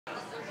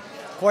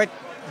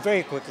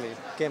Very quickly,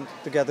 came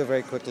together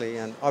very quickly.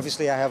 And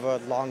obviously I have a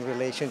long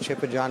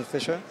relationship with John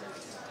Fisher,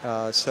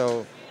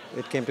 so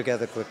it came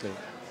together quickly.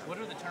 What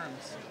are the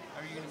terms?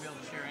 Are you going to be able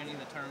to share any of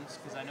the terms?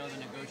 Because I know the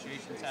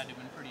negotiations had to have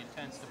been pretty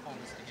intense to pull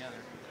this together.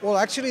 Well,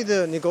 actually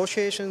the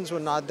negotiations were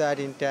not that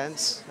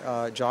intense.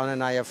 John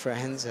and I are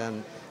friends,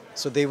 and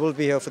so they will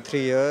be here for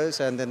 3 years,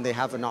 and then they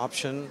have an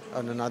option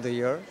on another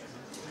year.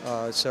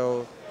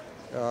 So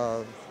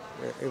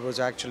it was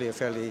actually a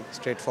fairly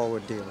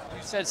straightforward deal.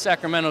 You said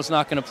Sacramento's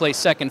not going to play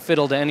second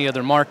fiddle to any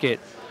other market.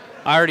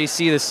 I already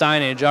see the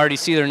signage. I already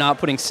see they're not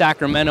putting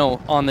Sacramento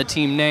on the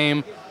team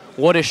name.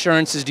 What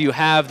assurances do you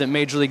have that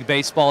Major League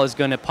Baseball is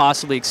going to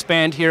possibly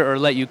expand here or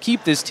let you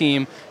keep this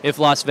team if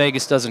Las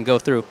Vegas doesn't go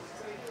through?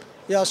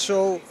 Yeah,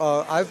 so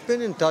I've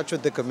been in touch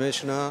with the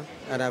commissioner,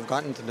 and I've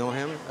gotten to know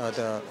him,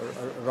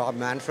 Rob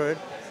Manfred,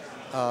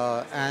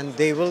 and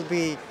they will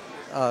be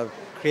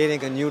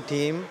creating a new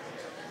team.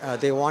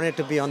 They want it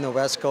to be on the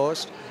West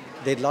Coast.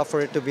 They'd love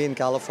for it to be in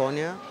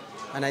California.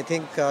 And I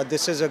think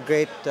this is a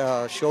great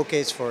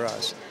showcase for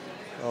us.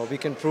 We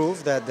can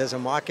prove that there's a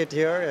market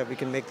here. We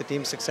can make the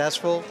team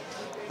successful.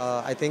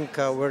 I think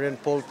we're in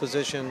pole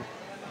position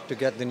to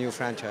get the new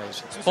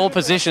franchise. Pole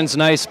position's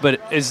nice, but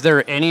is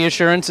there any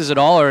assurances at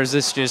all, or is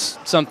this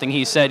just something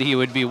he said he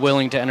would be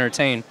willing to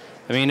entertain?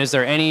 I mean, is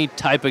there any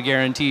type of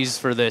guarantees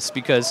for this?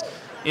 Because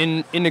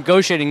in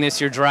negotiating this,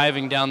 you're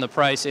driving down the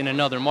price in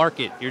another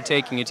market. You're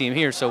taking a team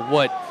here, so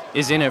what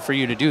is in it for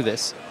you to do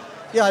this?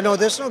 Yeah, no,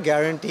 there's no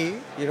guarantee.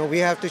 You know, we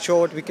have to show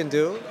what we can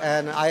do,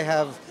 and I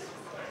have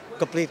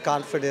complete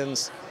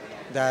confidence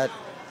that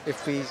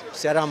if we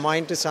set our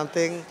mind to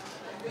something,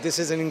 this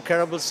is an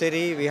incredible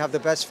city. We have the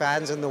best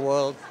fans in the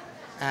world,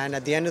 and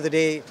at the end of the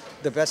day,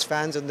 the best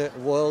fans in the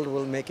world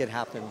will make it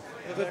happen.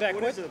 Vivek,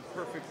 what does a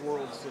perfect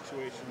world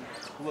situation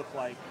look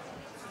like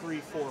 3,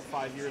 4,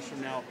 5 years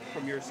from now,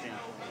 from your standpoint?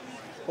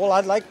 Well,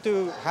 I'd like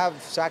to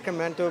have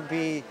Sacramento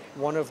be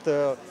one of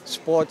the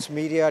sports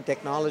media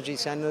technology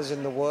centers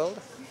in the world.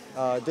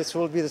 This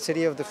will be the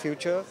city of the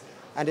future,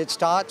 and it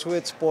starts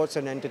with sports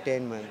and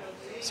entertainment.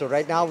 So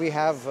right now we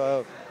have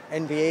an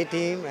NBA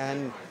team,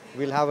 and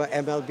we'll have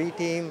an MLB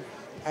team,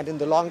 and in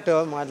the long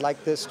term, I'd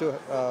like this to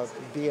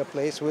be a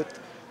place with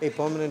a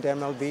permanent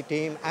MLB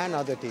team and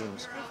other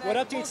teams. What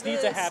updates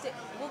need to happen?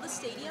 Will the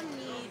stadium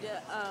need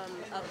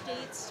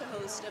updates to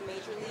host a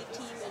major league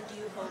team, and do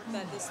you hope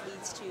that this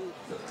leads to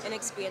an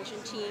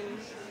expansion team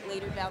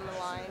later down the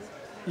line?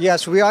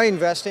 Yes, we are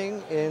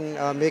investing in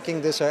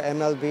making this a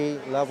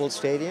MLB level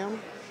stadium,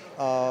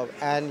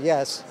 and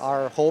yes,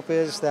 our hope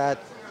is that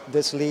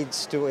this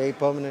leads to a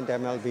permanent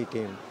MLB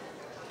team.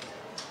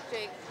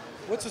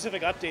 What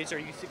specific updates are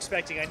you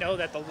expecting? I know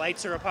that the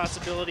lights are a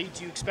possibility.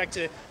 Do you expect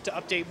to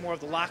update more of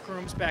the locker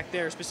rooms back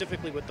there,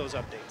 specifically with those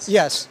updates?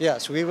 Yes,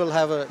 yes. We will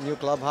have a new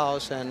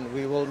clubhouse, and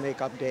we will make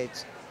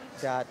updates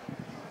that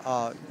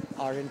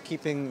are in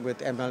keeping with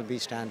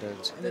MLB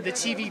standards. And then the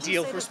TV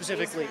deal for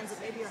specifically. Fans that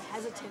maybe are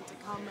hesitant to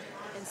come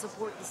and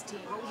support this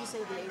team. What would you say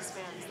to the A's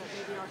fans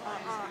that maybe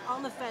are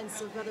on the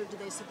fence of whether do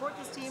they support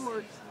this team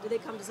or do they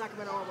come to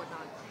Sacramento or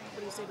whatnot? What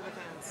do you say to the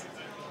fans?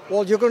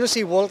 Well, you're going to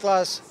see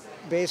world-class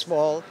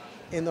baseball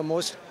in the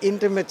most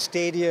intimate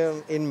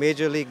stadium in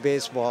Major League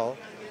Baseball.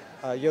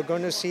 You're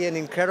going to see an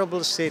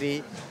incredible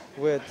city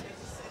with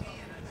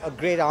a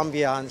great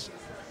ambiance.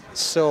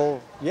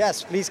 So,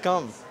 yes, please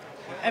come.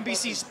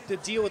 NBC's, the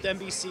deal with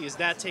NBC, is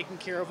that taken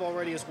care of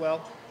already as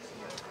well?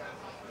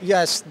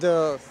 Yes,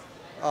 the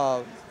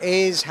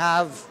A's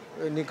have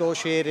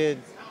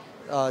negotiated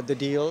the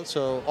deal,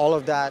 so all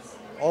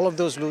of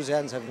those loose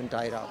ends have been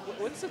tied up.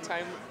 What's the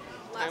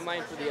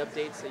timeline for the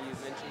updates that you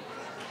mentioned?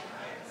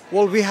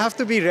 Well, we have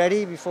to be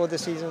ready before the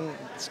season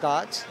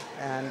starts,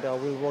 and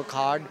we'll work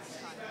hard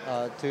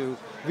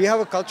we have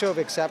a culture of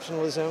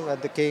exceptionalism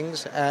at the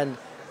Kings, and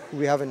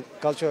we have a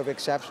culture of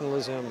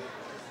exceptionalism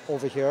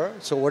over here.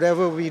 So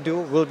whatever we do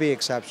will be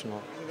exceptional.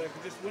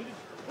 When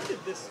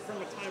did this, from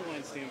a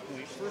timeline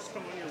standpoint, first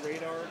come on your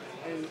radar?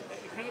 And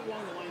kind of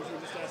along the lines you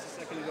were just asked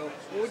a second ago,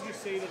 what would you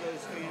say to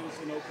those fans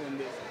in Oakland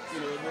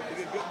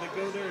that, that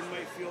go there and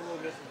might feel a little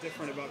bit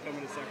different about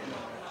coming to Sacramento?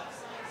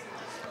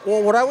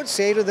 Well, what I would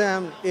say to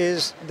them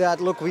is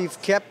that, look,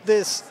 we've kept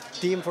this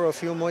team for a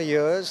few more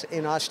years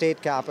in our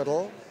state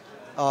capital.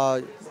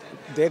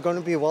 They're going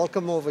to be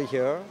welcome over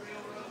here.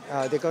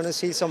 They're going to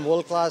see some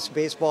world-class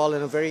baseball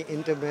in a very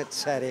intimate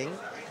setting.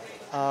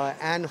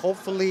 And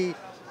hopefully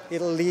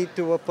it'll lead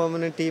to a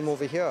permanent team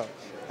over here.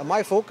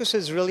 My focus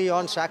is really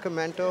on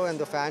Sacramento and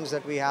the fans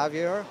that we have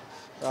here.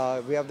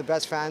 We have the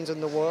best fans in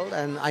the world,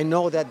 and I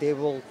know that they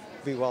will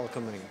be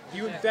welcoming.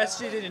 You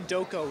invested in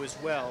Doco as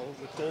well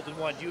with Golden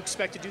One. Do you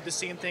expect to do the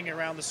same thing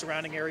around the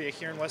surrounding area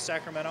here in West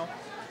Sacramento?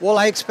 Well,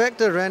 I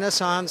expect a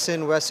renaissance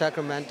in West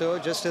Sacramento,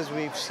 just as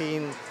we've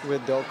seen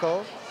with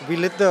Doco. We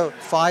lit the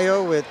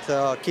fire with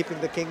keeping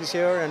the Kings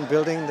here and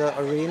building the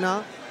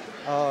arena.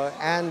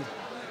 And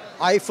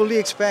I fully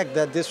expect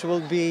that this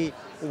will be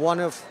one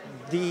of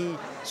the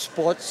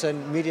sports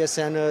and media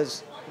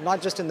centers,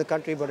 not just in the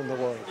country, but in the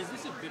world. Is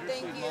this a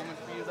bittersweet moment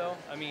for you, though?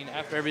 I mean,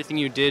 after everything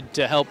you did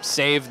to help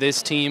save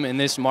this team in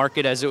this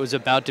market as it was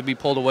about to be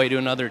pulled away to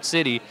another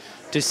city,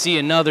 to see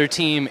another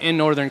team in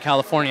Northern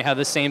California have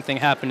the same thing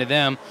happen to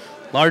them,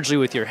 largely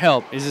with your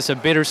help, is this a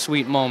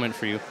bittersweet moment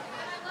for you?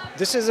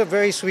 This is a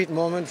very sweet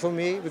moment for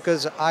me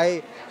because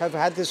I have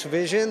had this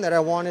vision that I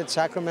wanted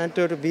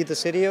Sacramento to be the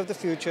city of the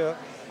future.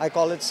 I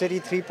call it City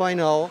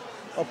 3.0,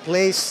 a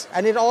place,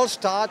 and it all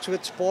starts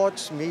with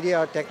sports,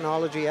 media,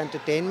 technology,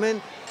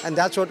 entertainment, and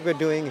that's what we're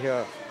doing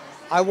here.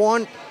 I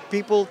want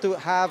people to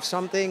have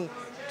something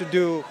to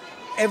do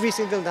every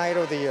single night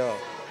of the year.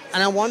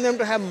 And I want them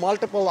to have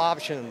multiple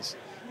options,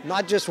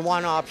 not just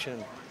one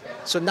option.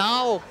 So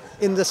now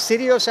in the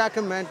city of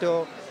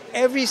Sacramento,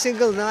 every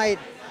single night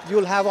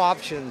you'll have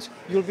options.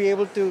 You'll be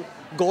able to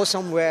go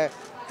somewhere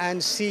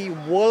and see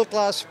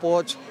world-class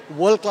sports,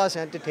 world-class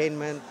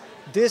entertainment.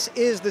 This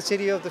is the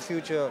city of the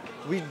future.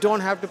 We don't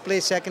have to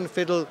play second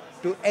fiddle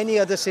to any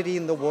other city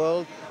in the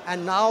world.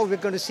 And now we're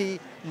going to see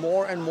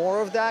more and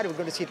more of that. We're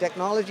going to see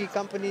technology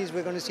companies.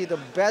 We're going to see the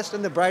best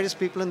and the brightest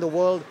people in the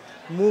world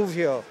move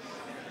here.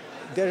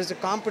 There is a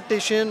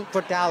competition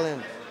for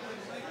talent.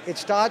 It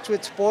starts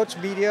with sports,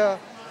 media,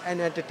 and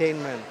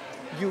entertainment.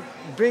 You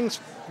bring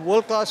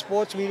world-class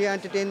sports, media,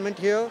 entertainment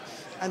here,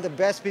 and the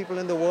best people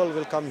in the world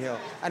will come here.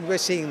 And we're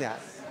seeing that.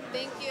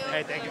 Thank you.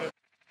 Hey, thank you.